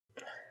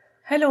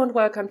Hello and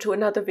welcome to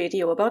another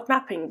video about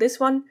mapping. This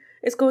one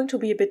is going to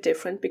be a bit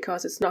different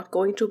because it's not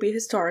going to be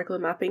historical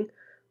mapping,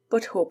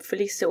 but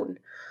hopefully soon.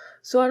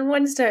 So on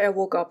Wednesday I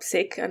woke up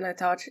sick and I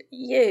thought,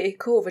 yay,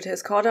 COVID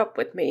has caught up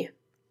with me.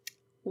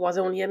 Was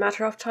only a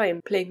matter of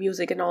time, playing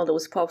music in all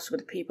those pubs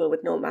with people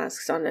with no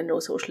masks on and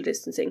no social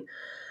distancing.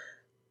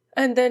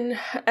 And then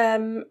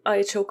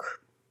I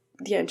took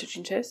the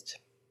antigen test,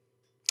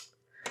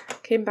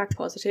 came back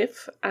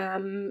positive.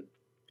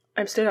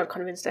 I'm still not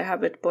convinced I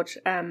have it, but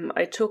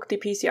I took the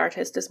PCR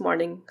test this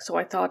morning, so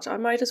I thought I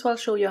might as well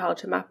show you how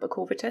to map a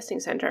COVID testing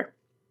centre.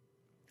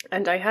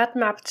 And I had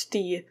mapped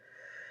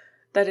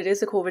that it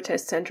is a COVID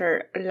test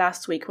centre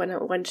last week when I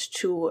went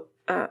to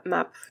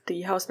map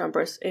the house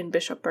numbers in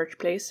Bishop Birch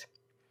Place.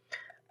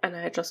 And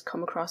I had just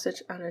come across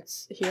it, and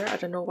it's here. I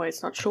don't know why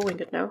it's not showing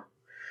it now.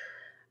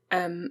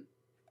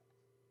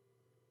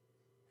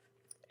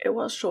 It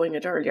was showing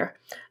it earlier.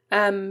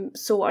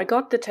 So I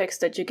got the text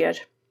that you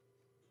get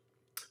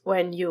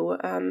when you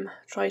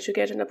try to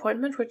get an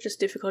appointment, which is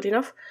difficult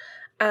enough.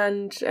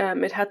 And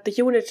it had the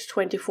unit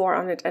 24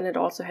 on it, and it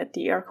also had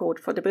the air code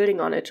for the building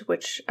on it,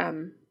 which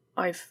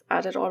I've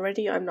added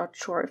already. I'm not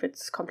sure if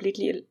it's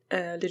completely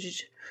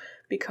legit,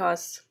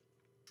 because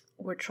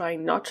we're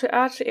trying not to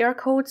add air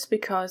codes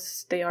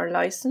because they are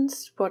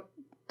licensed, but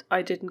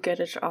I didn't get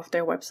it off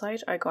their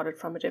website. I got it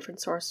from a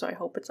different source, so I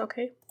hope it's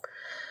okay.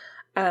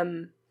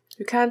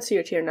 You can't see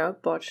it here now,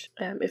 but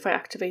if I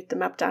activate the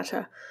map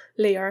data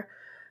layer,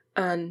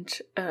 and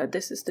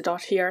this is the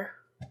dot here,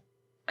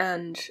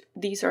 and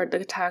these are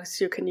the tags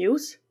you can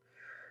use.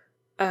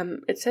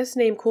 It says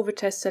name COVID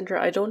test center.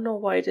 I don't know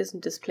why it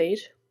isn't displayed.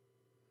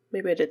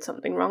 Maybe I did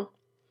something wrong.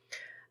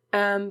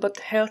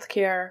 But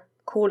healthcare,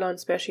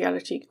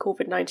 speciality,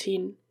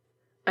 COVID-19,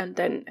 and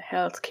then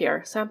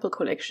healthcare sample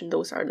collection,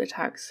 those are the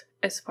tags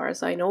as far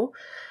as I know.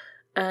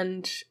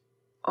 And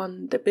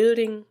on the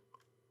building,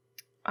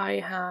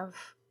 I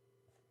have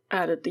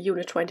added the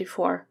unit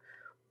 24,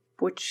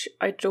 which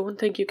I don't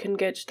think you can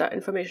get that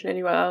information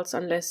anywhere else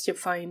unless you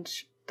find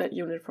that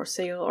unit for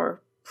sale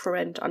or for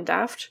rent on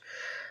Daft,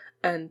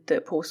 and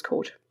the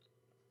postcode.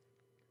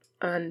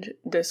 And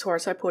the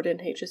source I put in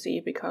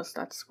HSE because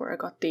that's where I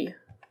got the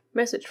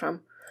message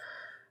from.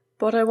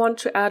 But I want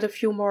to add a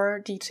few more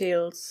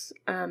details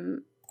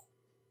to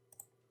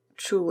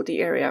the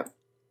area.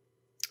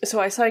 So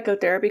I cycled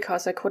there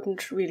because I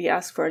couldn't really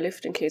ask for a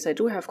lift in case I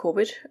do have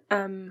COVID,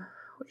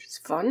 which is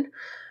fun.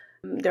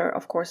 There are,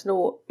 of course,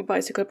 no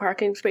bicycle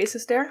parking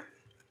spaces there.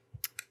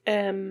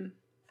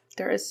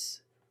 There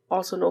is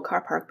also no car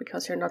park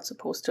because you're not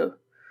supposed to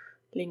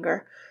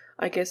linger.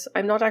 I guess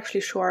I'm not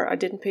actually sure. I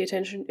didn't pay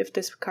attention if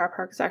this car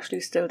park is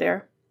actually still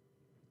there.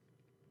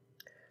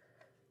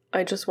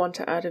 I just want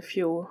to add a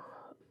few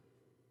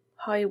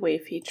highway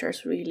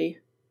features, really.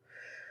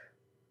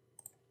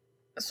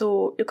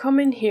 So you come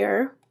in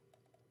here.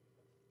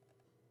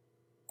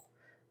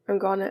 I'm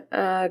gonna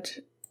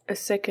add a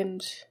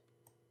second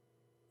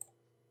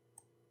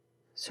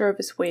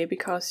service way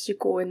because you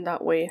go in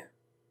that way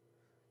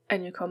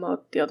and you come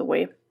out the other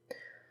way.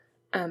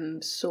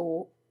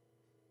 So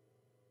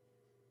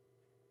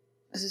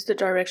this is the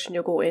direction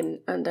you go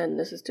in, and then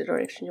this is the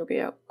direction you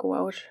go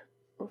out.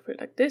 Over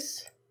like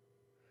this.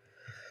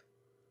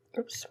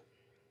 Oops.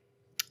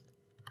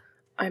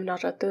 I'm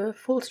not at the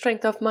full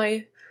strength of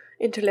my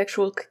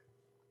intellectual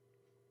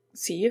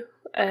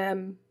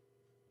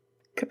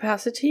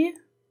capacity,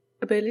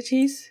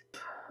 abilities.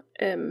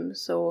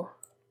 So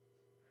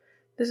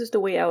this is the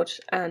way out,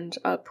 and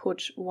I'll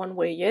put one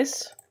way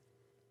yes.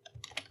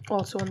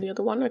 Also on the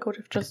other one, I could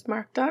have just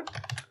marked that.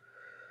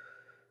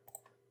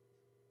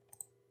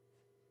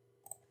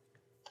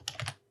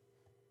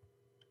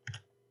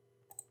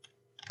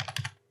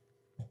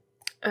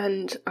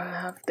 And I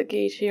have the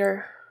gate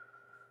here.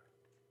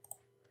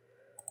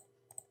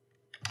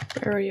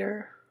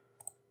 Barrier.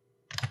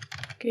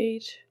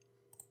 Gate.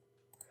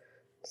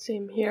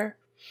 Same here.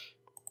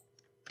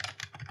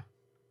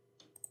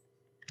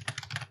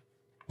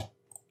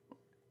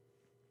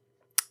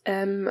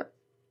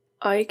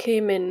 I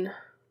came in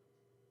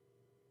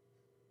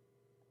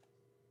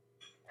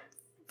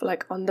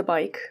like on the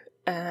bike,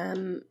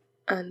 and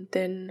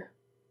then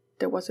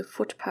there was a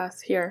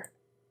footpath here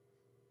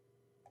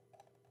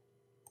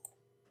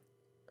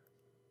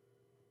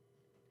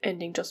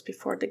ending just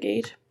before the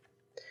gate.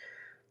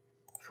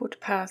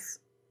 Footpath,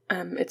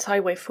 it's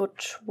highway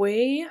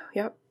footway,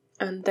 yep.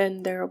 And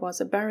then there was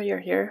a barrier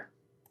here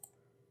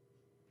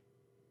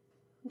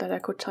that I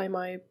could tie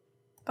my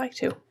bike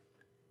to.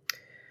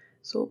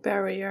 So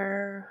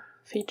barrier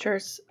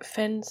features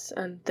fence,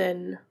 and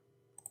then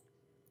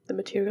the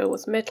material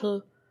was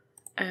metal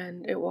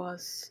and it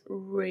was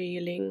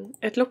railing.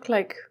 It looked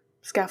like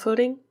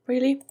scaffolding,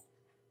 really.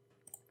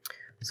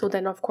 So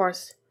then of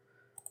course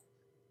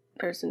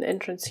there's an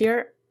entrance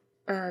here,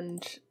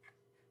 and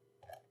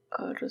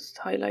I'll just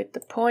highlight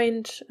the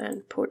point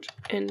and put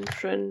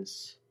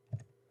entrance.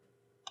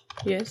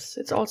 Yes,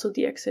 it's also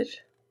the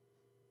exit.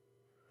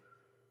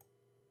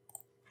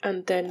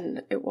 And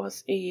then it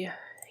was a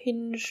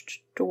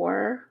hinged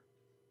door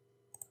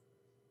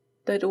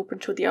that open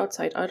to the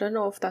outside. I don't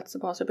know if that's a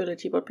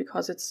possibility, but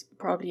because it's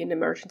probably an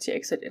emergency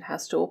exit, it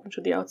has to open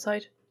to the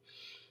outside.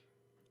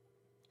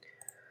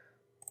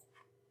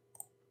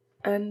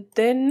 And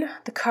then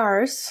the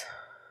cars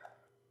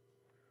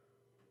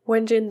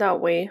went in that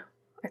way,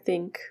 I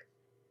think,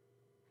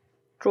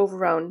 drove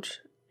around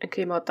and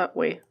came out that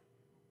way.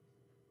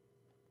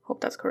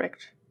 Hope that's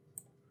correct.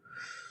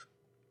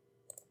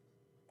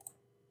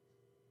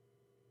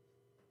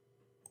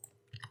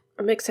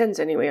 It makes sense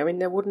anyway. I mean,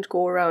 they wouldn't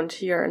go around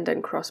here and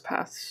then cross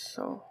paths,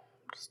 so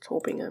I'm just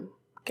hoping I'm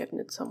getting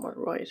it somewhat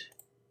right.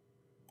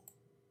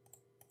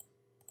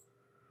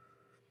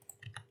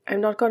 I'm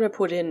not going to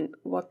put in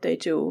what they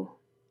do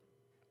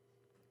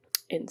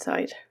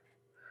inside,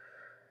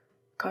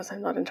 because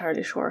I'm not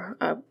entirely sure.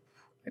 I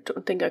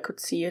don't think I could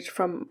see it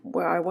from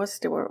where I was.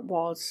 There were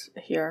walls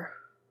here,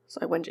 so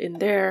I went in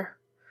there.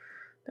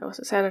 There was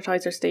a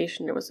sanitizer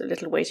station. There was a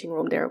little waiting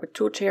room there with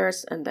 2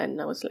 chairs, and then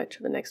I was led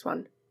to the next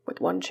one with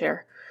 1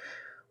 chair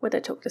where they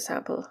took the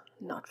sample.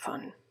 Not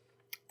fun.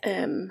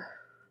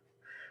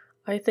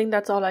 I think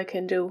that's all I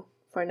can do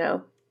for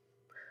now.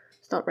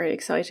 It's not very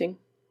exciting,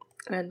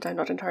 and I'm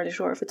not entirely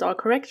sure if it's all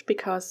correct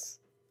because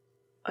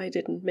I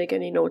didn't make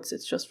any notes.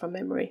 It's just from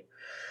memory.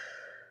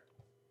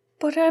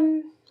 But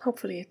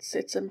hopefully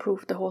it's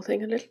improved the whole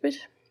thing a little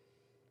bit.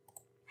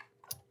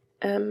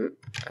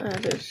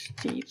 Added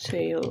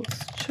details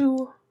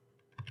to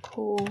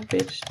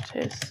COVID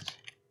test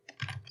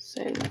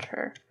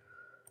center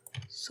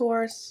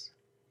source.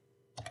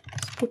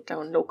 Let's put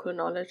down local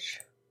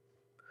knowledge.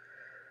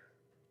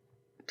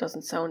 It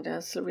doesn't sound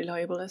as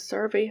reliable as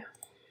survey.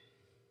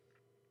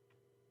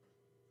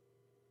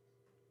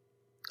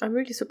 I'm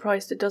really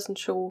surprised it doesn't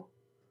show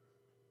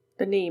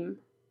the name.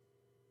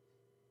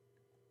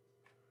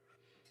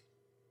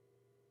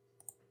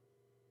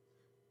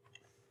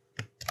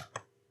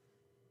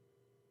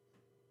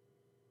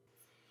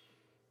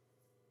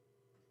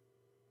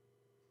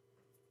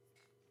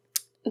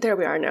 There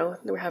we are now.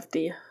 We have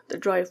the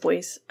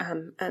driveways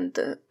and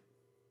the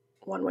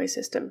one-way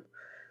system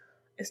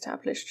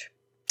established.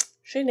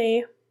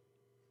 Shiny.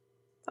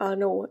 I'll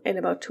know in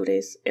about 2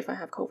 days if I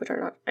have COVID or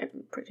not.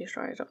 I'm pretty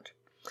sure I don't.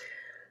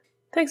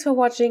 Thanks for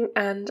watching,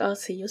 and I'll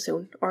see you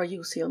soon. Or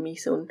you see me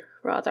soon,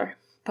 rather.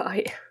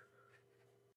 Bye.